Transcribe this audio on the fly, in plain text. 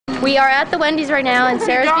We are at the Wendy's right now, and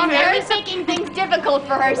Sarah's making things difficult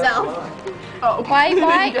for herself. Oh. Why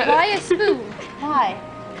a spoon? Why?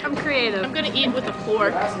 I'm creative. I'm gonna eat with a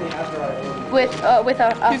fork. With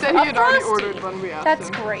a He said he had already ordered when we asked That's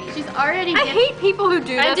him. great. She's already. I hate people who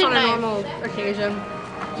do this on a knife. normal occasion.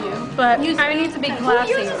 But I need to be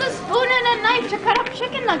classy. Who uses a spoon and a knife to cut up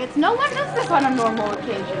chicken nuggets? No one does this on a normal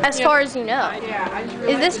occasion. As far as you know. Yeah, I just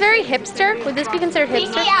Is this very hipster? Would this be considered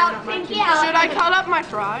hipster? Pinky out, pinky out. Should I cut up my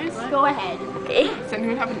fries? Go ahead. Does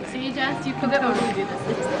anyone have a knife? See, Jess, you can totally do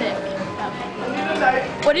this. It's thick.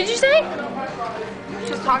 What did you say?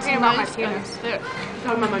 Just talking about my penis.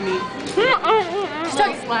 Talking about my meat. She's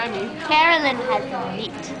talking slimy. Carolyn has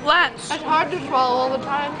meat. Let's. It's hard to swallow all the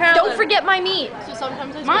time. Don't forget my meat. So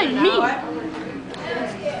sometimes I My meat.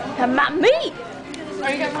 My meat.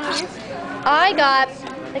 Are you getting one of these? I got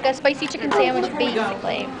like a spicy chicken sandwich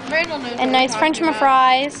basically. And nice French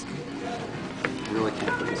fries. Really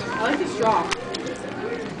can't put this in. I like the straw.